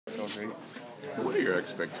feel great. What are your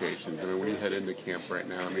expectations? I mean, when you head into camp right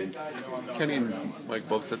now, I mean, Kenny and Mike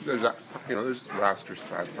both said there's roster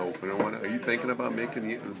spots open. Are you thinking about making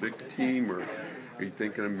the big team, or are you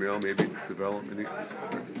thinking of maybe development?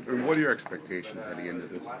 Or what are your expectations heading into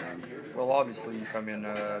this thing? Well, obviously, you come in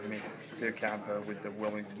make the camp with the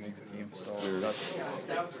willing to make the team, so that's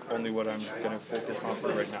only what I'm going to focus on for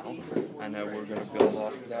right now, and we're going to build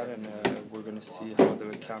off of that, and we're going to see how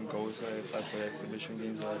the camp goes, if I play exhibition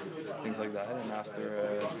games, things like that, and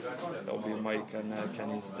after it'll be Mike and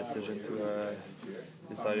Kenny's decision to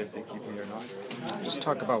decide if they keep me or not. Just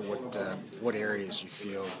talk about what areas you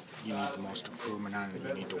feel you need the most improvement on, that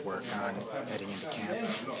you need to work on heading into camp.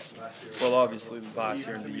 Well, obviously, last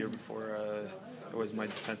year and the year before, it was my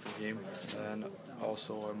defensive game and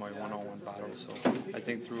also my one-on-one battle. So I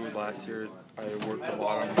think through last year, I worked a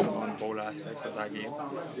lot on both aspects of that game.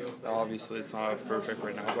 Obviously, it's not perfect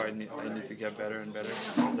right now, but I need to get better and better.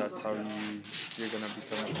 That's how you're going to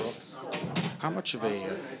become a pro. How much of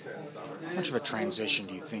a transition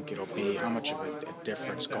do you think it'll be? How much of a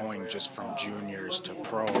difference going just from juniors to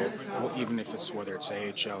pro, even if it's whether it's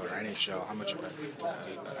AHL or NHL? How much of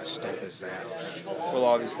a step is that? Well,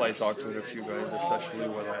 obviously, I talked to a few guys, especially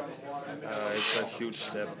with that. It's a huge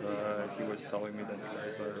step. He was telling me that the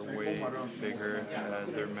guys are way bigger,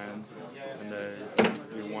 they're men, and the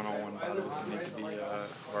one-on-one battles need to be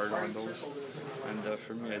hard on those. And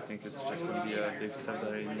for me, I think it's just going to be a big step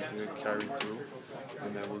that I need to carry through,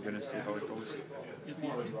 and we're going to see how it goes. You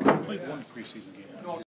played one preseason game.